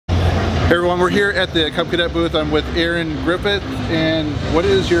Hey everyone, we're here at the Cub Cadet booth. I'm with Aaron Griffith, and what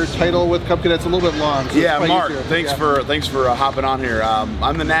is your title with Cub Cadet? It's a little bit long. So yeah, Mark, thanks for hopping on here.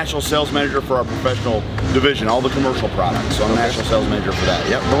 I'm the National Sales Manager for our professional division, all the commercial products. So I'm the National Sales Manager for that.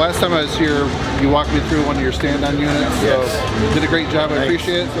 Yep. The last time I was here, you walked me through one of your stand-on units. Yes. So you did a great job. I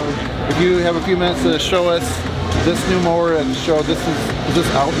appreciate it. So if you have a few minutes to show us this new mower and show is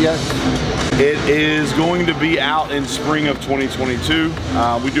this out yet? It is going to be out in spring of 2022.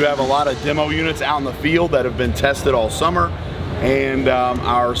 We do have a lot of demo units out in the field that have been tested all summer, and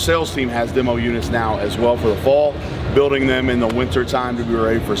our sales team has demo units now as well for the fall, building them in the winter time to be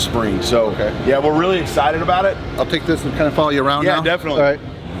ready for spring. So yeah, we're really excited about it. I'll take this and kind of follow you around now. Yeah, definitely. All right.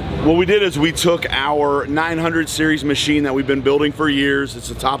 What we did is we took our 900 series machine that we've been building for years. It's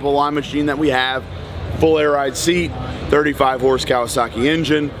the top of the line machine that we have, full air ride seat, 35 horse Kawasaki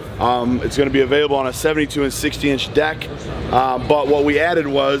engine. It's going to be available on a 72 and 60-inch deck, but what we added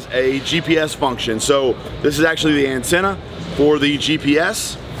was a GPS function. So this is actually the antenna for the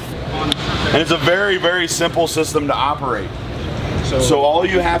GPS, and it's a very, very simple system to operate. So all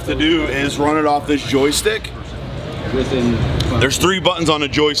you have to do is run it off this joystick. There's 3 buttons on the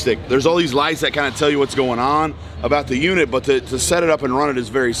joystick. There's all these lights that kind of tell you what's going on about the unit, but to set it up and run it is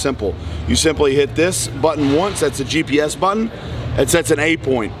very simple. You simply hit this button once, that's a GPS button. It sets an A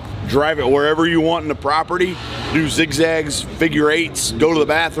point. Drive it wherever you want in the property, do zigzags, figure eights, go to the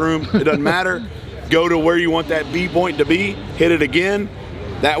bathroom, it doesn't matter. Go to where you want that B point to be, hit it again,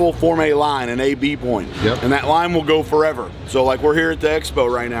 that will form a line, an A-B point. Yep. And that line will go forever. So like we're here at the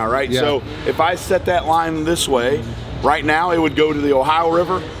expo right now, right? Yeah. So if I set that line this way, right now it would go to the Ohio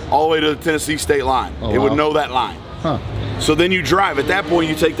River, all the way to the Tennessee state line. Oh, it would wow. know that line. Huh. So then you drive. At that point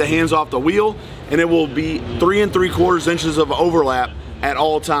you take the hands off the wheel, and it will be 3 3/4 inches of overlap at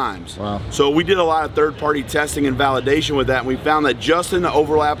all times. Wow. So we did a lot of third-party testing and validation with that, and we found that just in the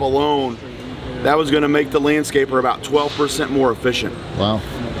overlap alone, that was going to make the landscaper about 12% more efficient. Wow.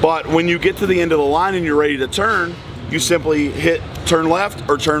 But when you get to the end of the line and you're ready to turn, you simply hit turn left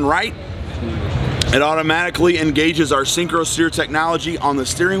or turn right. It automatically engages our synchro steer technology on the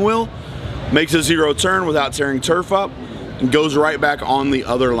steering wheel, makes a 0 turn without tearing turf up, and goes right back on the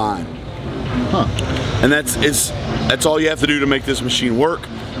other line. Huh. And that's all you have to do to make this machine work.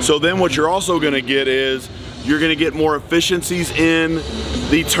 So then what you're also going to get is you're going to get more efficiencies in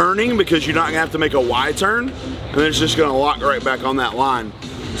the turning, because you're not going to have to make a Y turn, and then it's just going to lock right back on that line.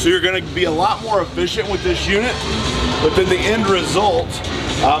 So you're going to be a lot more efficient with this unit, but then the end result,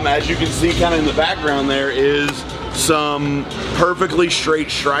 as you can see kind of in the background there, is some perfectly straight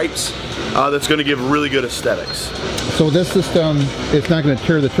stripes that's going to give really good aesthetics. So this system, it's not going to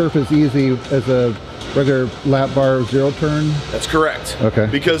tear the turf as easy as a regular lap bar 0 turn? That's correct. Okay.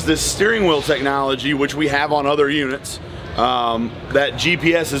 Because this steering wheel technology, which we have on other units, that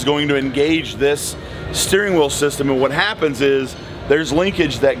GPS is going to engage this steering wheel system, and what happens is there's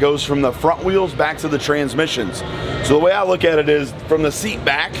linkage that goes from the front wheels back to the transmissions. So the way I look at it is, from the seat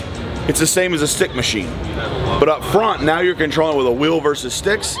back, it's the same as a stick machine. But up front, now you're controlling with a wheel versus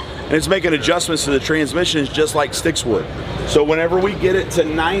sticks, and it's making adjustments to the transmissions just like sticks would. So whenever we get it to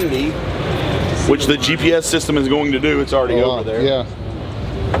 90, which the GPS system is going to do, it's already over there. Yeah.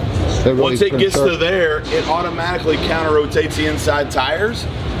 Really once it gets to there, it automatically counter-rotates the inside tires,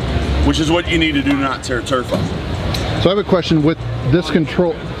 which is what you need to do to not tear turf up. So I have a question with this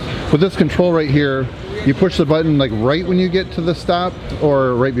control. With this control right here, you push the button like right when you get to the stop,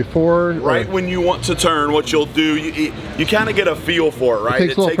 or right before? Right when you want to turn, what you'll do, you kind of get a feel for it, right? It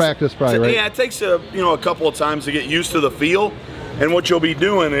takes a little practice probably, right? Yeah, it takes a couple of times to get used to the feel. And what you'll be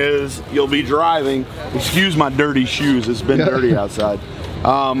doing is you'll be driving, excuse my dirty shoes, it's been dirty outside.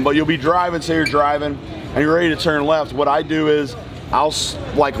 But you'll be driving, say you're driving and you're ready to turn left. What I do is I'll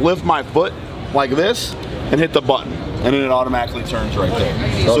like lift my foot like this and hit the button, and then it automatically turns right there.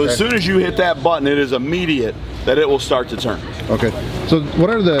 Okay. So as soon as you hit that button, it is immediate that it will start to turn. Okay. So what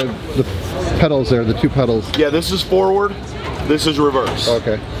are the pedals there, the 2 pedals? Yeah, this is forward, this is reverse.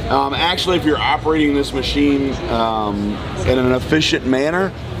 Okay. Actually, if you're operating this machine in an efficient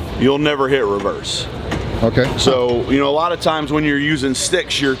manner, you'll never hit reverse. Okay. So, a lot of times when you're using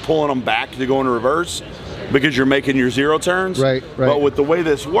sticks, you're pulling them back to go into reverse because you're making your 0 turns. Right, right. But with the way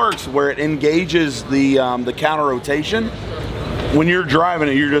this works, where it engages the counter rotation, when you're driving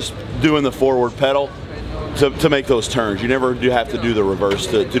it, you're just doing the forward pedal to make those turns. You never do have to do the reverse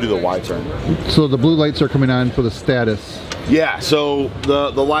to do the Y turn. So the blue lights are coming on for the status. Yeah, so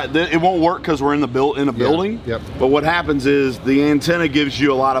the light, it won't work because we're in a building. Yep. But what happens is the antenna gives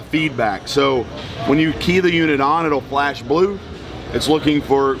you a lot of feedback. So when you key the unit on, it'll flash blue. It's looking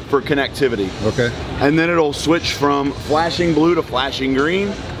for connectivity. Okay. And then it'll switch from flashing blue to flashing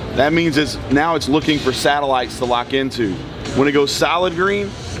green, that means now it's looking for satellites to lock into. When it goes solid green,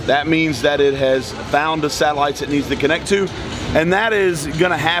 that means that it has found the satellites it needs to connect to, and that is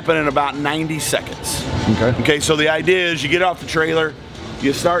gonna happen in about 90 seconds. Okay, so the idea is you get off the trailer,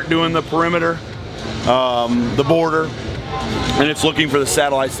 you start doing the perimeter, the border, and it's looking for the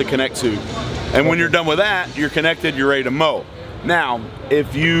satellites to connect to. And when you're done with that, you're connected, you're ready to mow. Now,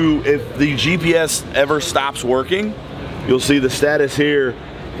 if the GPS ever stops working, you'll see the status here,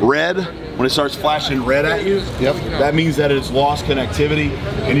 red. When it starts flashing red at you, that means that it's lost connectivity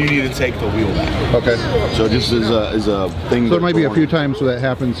and you need to take the wheel back. Okay. So just as a thing. So there might be a few times where that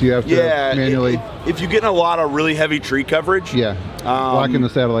happens, you have to manually. If you get a lot of really heavy tree coverage. Blocking the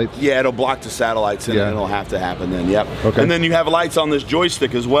satellites. Yeah, it'll block the satellites and it'll have to happen then, Okay. And then you have lights on this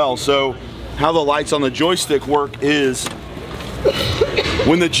joystick as well. So how the lights on the joystick work is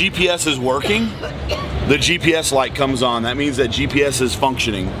when the GPS is working, the GPS light comes on. That means that GPS is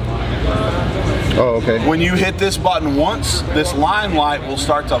functioning. Oh, okay. When you hit this button once, this line light will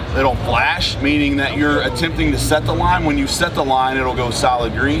it'll flash, meaning that you're attempting to set the line. When you set the line, it'll go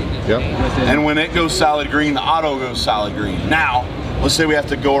solid green. And when it goes solid green, the auto goes solid green. Now, let's say we have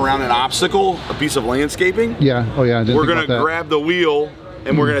to go around an obstacle, a piece of landscaping. We're gonna grab the wheel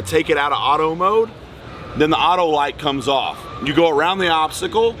and we're gonna take it out of auto mode. Then the auto light comes off. You go around the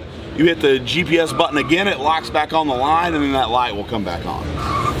obstacle, you hit the GPS button again, it locks back on the line, and then that light will come back on.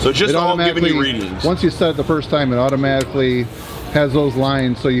 So just all giving you readings. Once you set it the first time, it automatically has those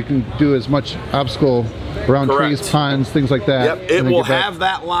lines, so you can do as much obstacle around trees, ponds, things like that. It will have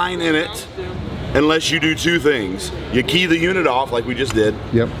that line in it, unless you do two things. You key the unit off like we just did.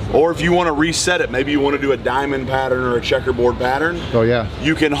 Or if you want to reset it, maybe you want to do a diamond pattern or a checkerboard pattern.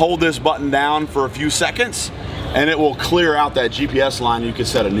 You can hold this button down for a few seconds and it will clear out that GPS line. You can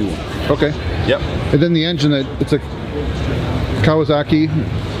set a new one. And then the engine, it's a Kawasaki.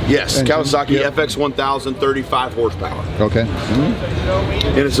 Yes, engine. Kawasaki FX 1000, 35 horsepower.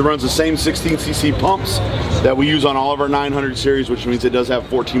 And it runs the same 16cc pumps that we use on all of our 900 series, which means it does have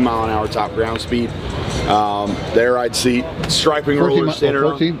 14-mile-an-hour top ground speed. The air ride seat, striping rollers, standard.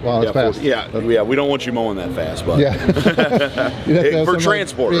 14? Wow, that's fast. 40, yeah, we don't want you mowing that fast, but for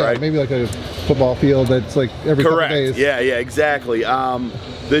transport, right? Maybe like a football field that's like every couple days. Yeah, exactly.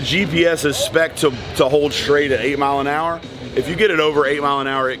 The GPS is spec'd to hold straight at 8 miles an hour. If you get it over 8 miles an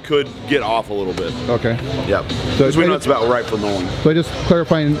hour, it could get off a little bit. So because we know it's about right for mowing. So just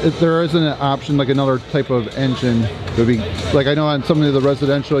clarifying, if there isn't an option like another type of engine, it would be like I know on some of the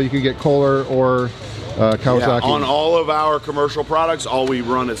residential you could get Kohler or Kawasaki. On all of our commercial products, all we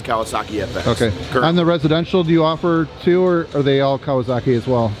run is Kawasaki FX. Currently. On the residential, do you offer two, or are they all Kawasaki as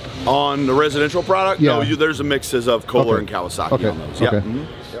well? On the residential product, no, there's a mixes of Kohler and Kawasaki on those.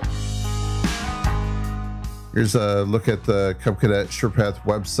 Here's a look at the Cub Cadet SurePath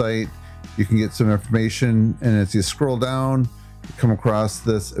website. You can get some information, and as you scroll down, you come across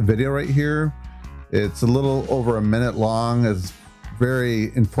this video right here. It's a little over a minute long. It's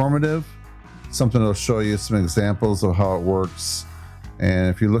very informative. Something that'll show you some examples of how it works. And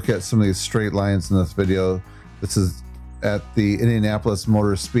if you look at some of these straight lines in this video, this is at the Indianapolis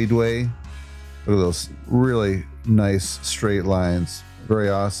Motor Speedway. Look at those really nice straight lines. Very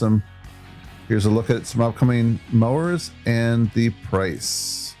awesome. Here's a look at some upcoming mowers and the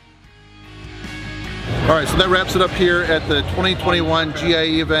price. All right, so that wraps it up here at the 2021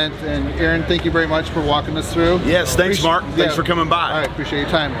 GIE event. And Aaron, thank you very much for walking us through. Yes, thanks, Mark. Thanks for coming by. All right, appreciate your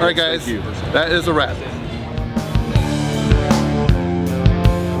time. All right, guys, that is a wrap.